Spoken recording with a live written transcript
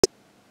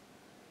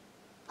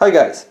Hi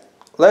guys,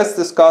 let's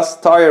discuss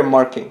tire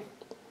marking.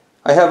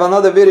 I have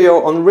another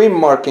video on rim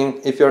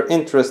marking. If you're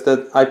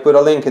interested, I put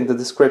a link in the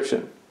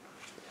description.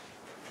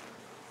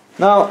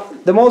 Now,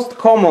 the most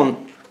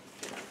common,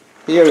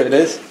 here it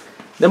is,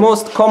 the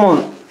most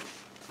common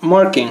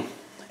marking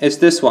is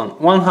this one,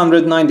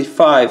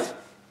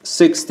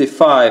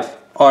 195/65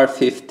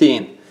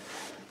 R15.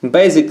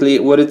 Basically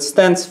what it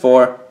stands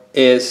for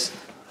is,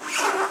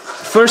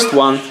 first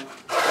one,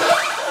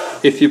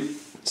 if you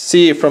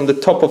see from the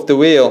top of the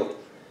wheel,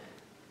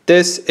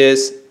 this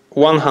is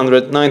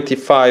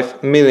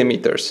 195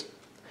 millimeters,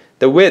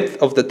 the width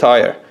of the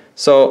tire.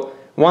 So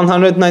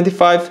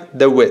 195,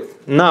 the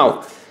width.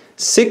 Now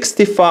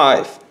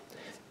 65,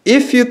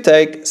 if you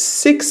take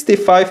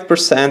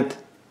 65%,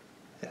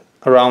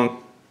 around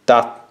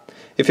that,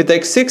 if you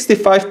take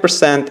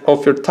 65%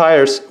 of your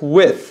tire's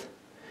width,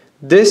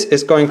 this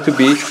is going to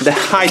be the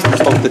height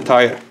of the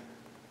tire.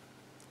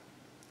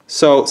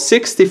 So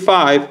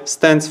 65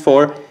 stands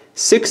for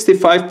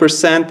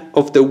 65%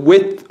 of the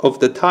width of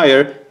the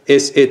tire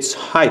is its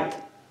height.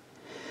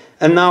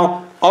 And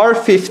now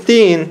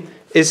R15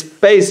 is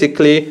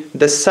basically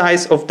the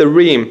size of the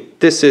rim.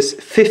 This is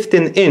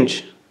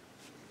 15-inch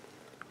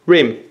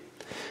rim.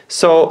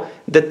 So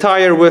the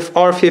tire with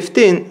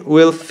R15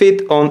 will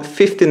fit on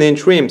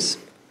 15-inch rims.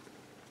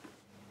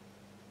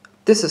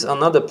 This is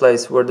another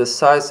place where the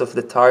size of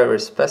the tire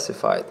is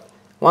specified.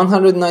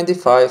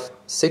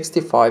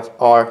 195/65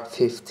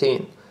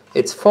 R15.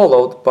 It's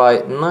followed by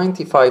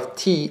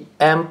 95T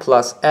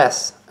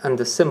M+S and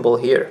the symbol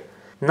here.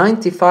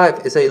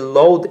 95 is a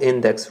load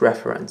index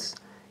reference.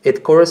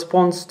 It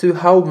corresponds to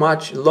how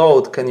much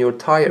load can your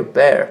tire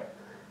bear.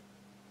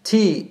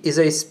 T is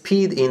a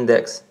speed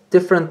index.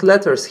 Different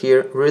letters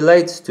here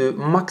relates to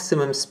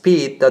maximum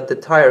speed that the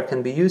tire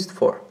can be used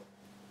for.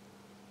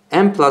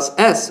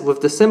 M+S with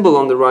the symbol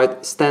on the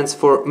right stands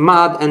for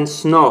mud and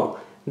snow.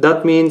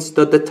 That means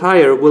that the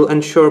tire will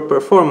ensure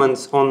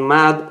performance on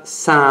mud,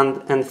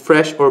 sand and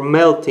fresh or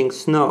melting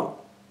snow.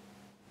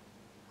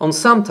 On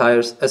some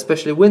tires,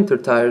 especially winter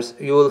tires,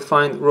 you will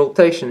find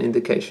rotation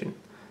indication.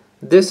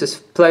 This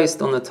is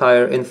placed on the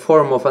tire in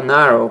form of an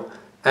arrow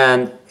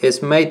and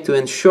is made to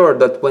ensure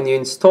that when you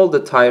install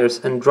the tires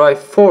and drive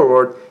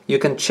forward, you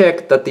can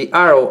check that the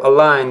arrow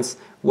aligns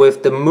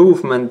with the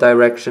movement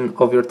direction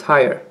of your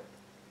tire.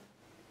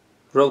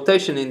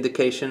 Rotation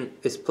indication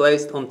is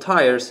placed on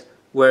tires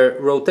where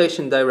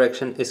rotation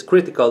direction is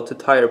critical to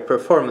tire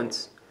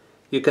performance.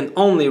 You can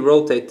only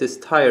rotate this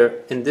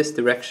tire in this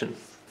direction.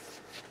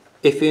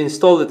 If you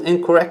install it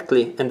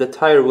incorrectly and the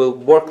tire will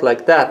work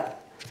like that,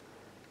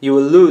 you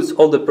will lose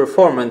all the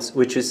performance,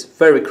 which is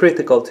very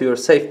critical to your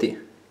safety.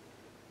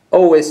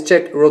 Always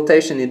check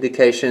rotation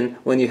indication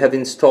when you have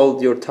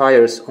installed your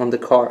tires on the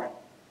car.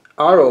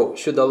 Arrow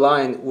should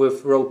align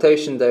with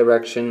rotation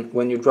direction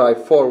when you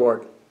drive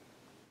forward.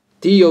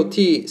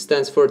 DOT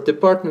stands for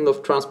Department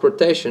of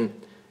Transportation,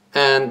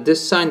 and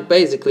this sign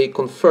basically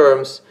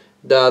confirms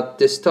that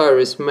this tire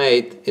is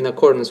made in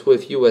accordance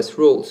with US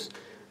rules.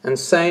 And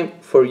same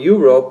for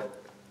Europe,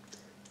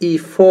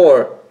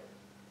 E4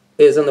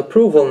 is an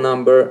approval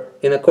number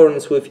in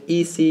accordance with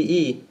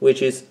ECE,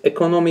 which is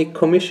Economic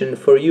Commission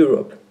for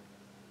Europe.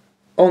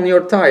 On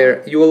your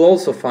tire you will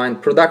also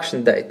find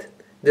production date.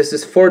 This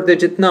is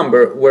 4-digit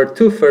number where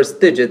 2 first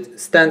digit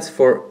stands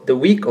for the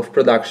week of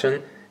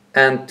production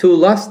and 2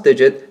 last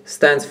digit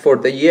stands for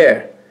the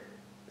year.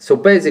 So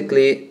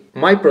basically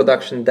my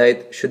production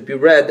date should be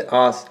read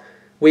as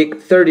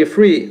week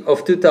 33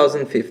 of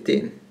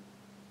 2015.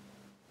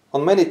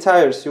 On many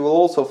tires you will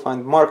also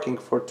find marking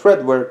for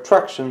tread wear,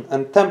 traction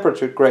and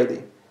temperature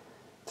grading.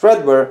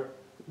 Tread wear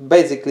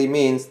basically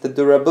means the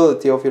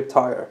durability of your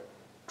tire.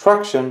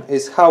 Traction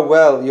is how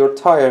well your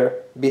tire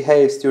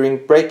behaves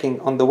during braking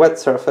on the wet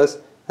surface,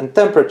 and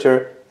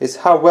temperature is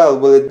how well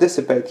will it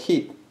dissipate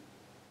heat.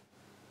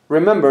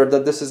 Remember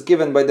that this is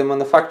given by the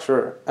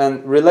manufacturer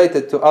and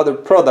related to other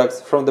products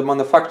from the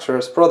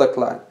manufacturer's product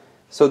line,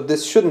 so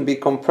this shouldn't be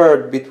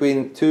compared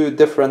between two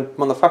different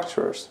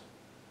manufacturers.